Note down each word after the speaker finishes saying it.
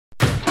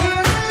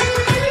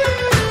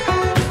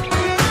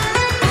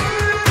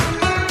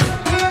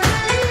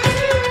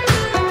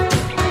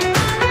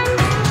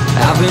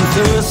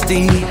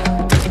thirsty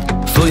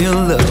for your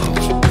love.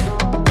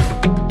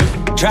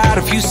 Tried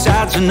a few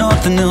sides but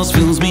nothing else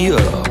fills me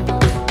up.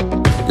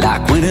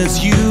 Like when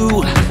it's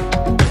you,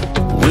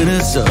 when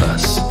it's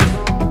us.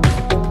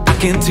 I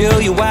can't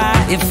tell you why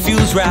it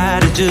feels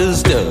right, it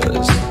just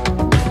does.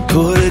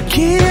 Put a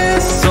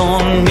kiss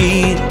on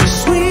me,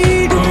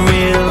 sweet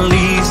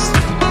release.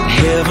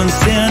 Heaven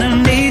sent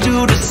an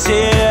angel to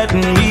set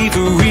me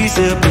free.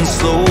 Sipping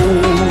slow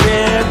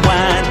red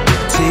wine,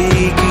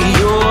 take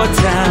your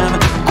time.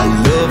 I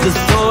love the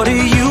thought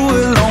of you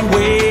alone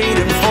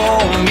waiting for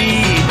me.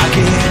 I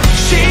get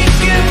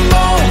shaking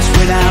bones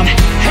when I'm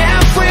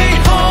halfway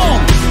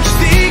home. Just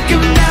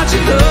thinking about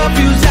your love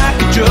feels like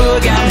a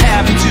drug I'm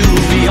happy to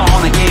be on.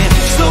 I can't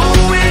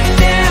slow it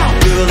down,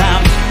 girl,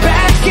 I'm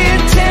back in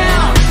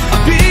town.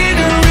 I've been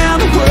around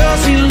the world,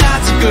 seen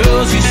lots of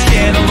girls who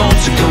stand alone,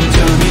 so come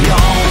turn me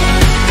on.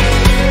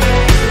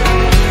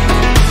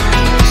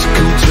 So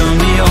come turn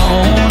me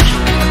on,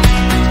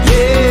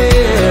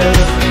 yeah.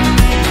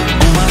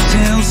 All my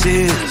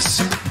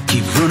senses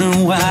keep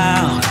running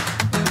wild.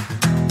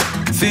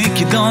 Think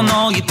you've done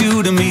all you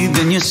do to me,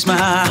 then you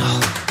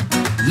smile.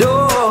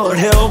 Lord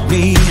help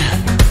me,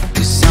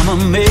 'cause I'm a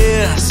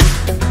mess.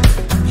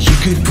 You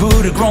could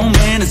put a grown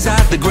man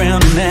inside the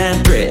ground in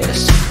that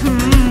dress.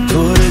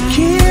 Put a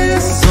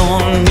kiss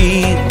on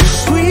me,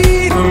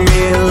 sweet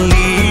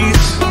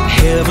release.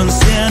 Heaven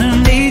sent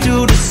an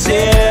angel to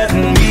set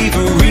me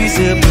free.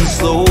 Sipping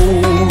slow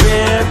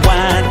red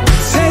wine,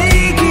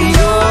 take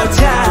your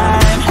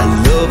time. I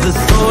love the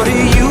thought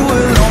of you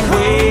alone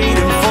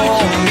waiting for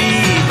me.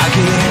 I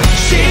get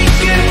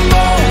shaking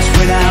bones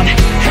when I'm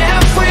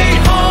halfway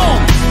home.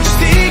 Just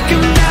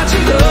thinking about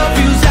your love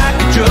feels like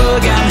a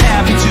drug I'm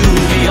happy to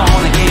be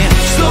on. I can't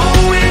slow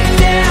it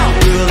down,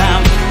 girl,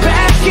 I'm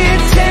back in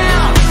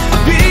town.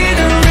 I've been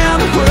around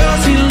the world,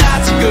 seen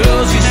lots of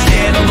girls who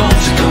stand alone,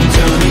 so come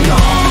turn me on.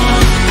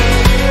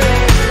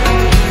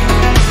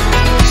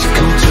 So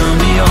come turn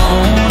me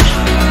on,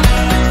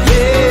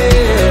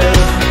 yeah.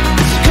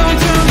 So come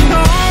turn me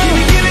on.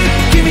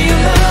 Give me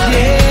your love,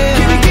 yeah.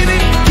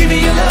 Give me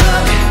your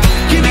love.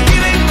 Give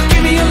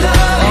me your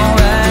love.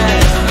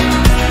 Alright.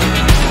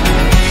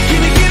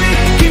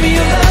 Give me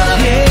your love,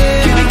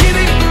 yeah.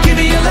 Give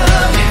me your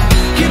love.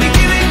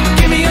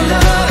 Give me your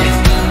love.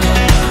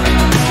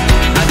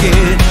 I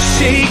get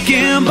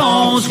shaking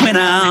bones when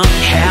I'm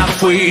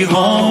halfway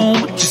home.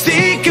 Just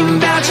thinking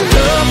about your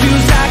love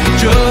feels like a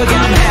drug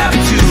I'm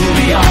happy to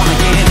be on. I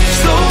can't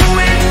slow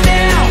it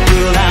down,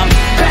 girl, I'm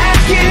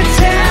back in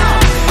town.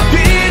 I've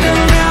been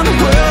around the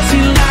world,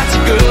 seen lots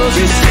of girls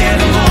who stand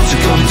alone, so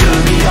come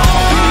turn me on.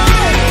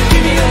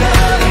 Give me your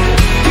love.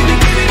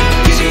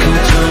 So come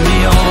turn me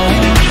on.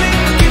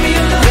 Give me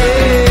your love,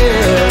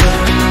 yeah.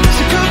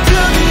 So come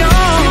turn me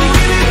on.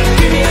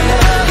 Give me your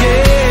love,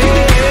 yeah.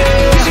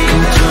 So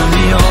come turn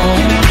me on.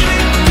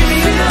 Give me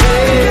your love,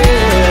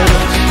 yeah.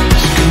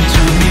 So come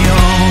turn me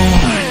on.